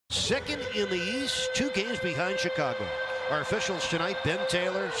Second in the East, 2 games behind Chicago. Our officials tonight, Ben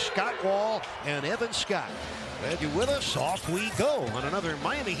Taylor, Scott Wall, and Evan Scott. Glad you're with us. Off we go on another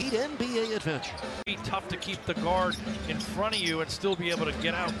Miami Heat NBA adventure. Be tough to keep the guard in front of you and still be able to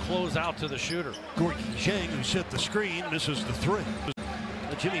get out, close out to the shooter. Gorgui Dieng, who set the screen, misses the 3.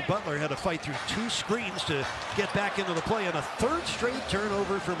 Jimmy Butler had to fight through 2 screens to get back into the play, and a 3rd straight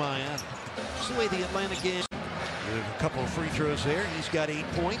turnover for Miami. That's the way the Atlanta game. With a couple of free throws there. He's got 8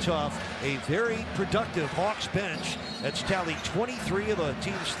 points off a very productive Hawks bench. That's tallied 23 of the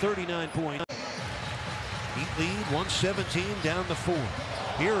team's 39 points. Heat lead 117 down the 4.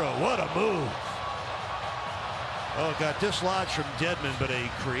 Hero, what a move. Oh, got dislodged from Dedmon, but a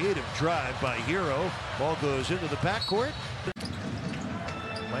creative drive by Hero. Ball goes into the backcourt.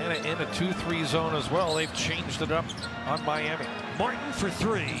 Atlanta in a 2-3 zone as well. They've changed it up on Miami. Martin for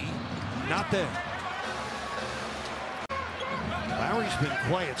 3. Not there. Lowry's been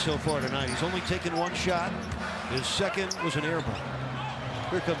quiet so far tonight. He's only taken 1 shot. His second was an air ball.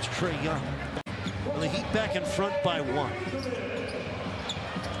 Here comes Trae Young. And the Heat back in front by 1.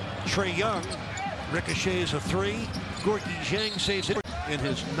 Trae Young ricochets a 3. Gorgui Dieng saves it in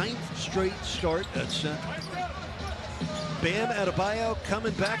his 9th straight start at center. Bam Adebayo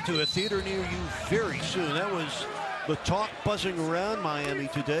coming back to a theater near you very soon. That was the talk buzzing around Miami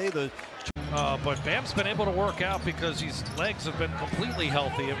today. But Bam's been able to work out because his legs have been completely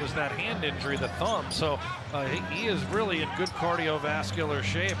healthy. It was that hand injury, the thumb. So he is really in good cardiovascular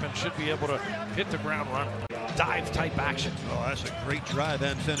shape and should be able to hit the ground running. Dive type action. Oh, that's a great drive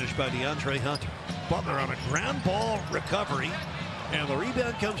and finish by DeAndre Hunter. Butler on a ground ball recovery. And the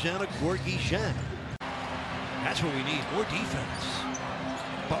rebound comes down to Gorgui Dieng. That's what we need, more defense.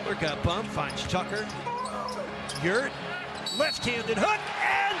 Butler got bumped, finds Tucker. Yurt, left-handed hook,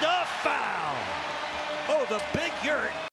 and a foul. Oh, the big Yurt.